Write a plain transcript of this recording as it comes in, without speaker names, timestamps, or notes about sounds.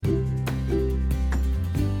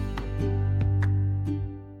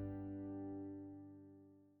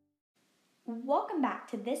welcome back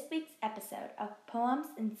to this week's episode of Poems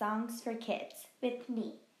and Songs for Kids with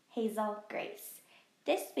me, Hazel Grace.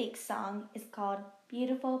 This week's song is called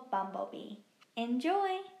Beautiful Bumblebee.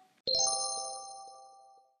 Enjoy!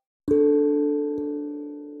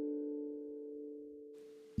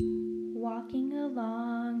 Walking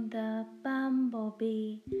along the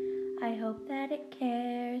bumblebee, I hope that it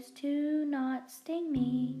cares to not sting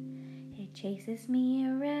me. It chases me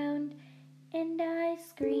around and I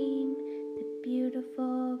scream, the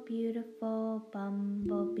beautiful, beautiful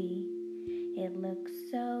bumblebee. It looks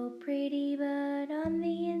so pretty, but on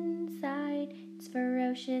the inside it's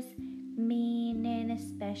ferocious, mean, and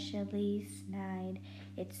especially snide.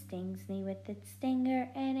 It stings me with its stinger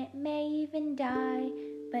and it may even die,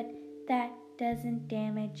 but that doesn't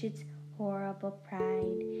damage its horrible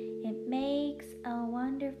pride. It makes a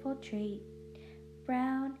wonderful treat,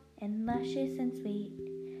 brown and luscious and sweet,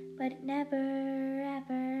 but it never,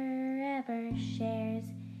 ever, ever shares,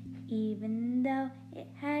 even though it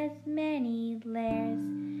has many layers.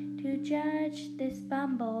 To judge this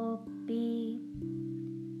bumblebee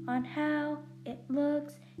on how it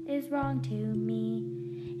looks is wrong to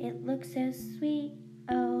me. It looks so sweet,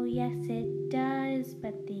 oh yes it does,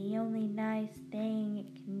 but the only nice thing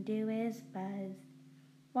it can do is buzz.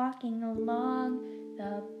 Walking along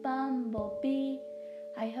the bumblebee,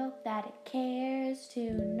 I hope that it cares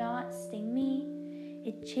to not sting me.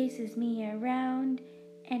 It chases me around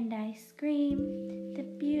and I scream, the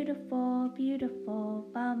beautiful, beautiful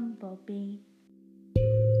bumblebee.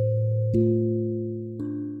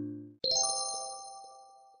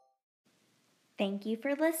 Thank you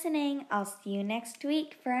for listening. I'll see you next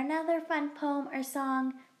week for another fun poem or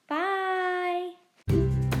song.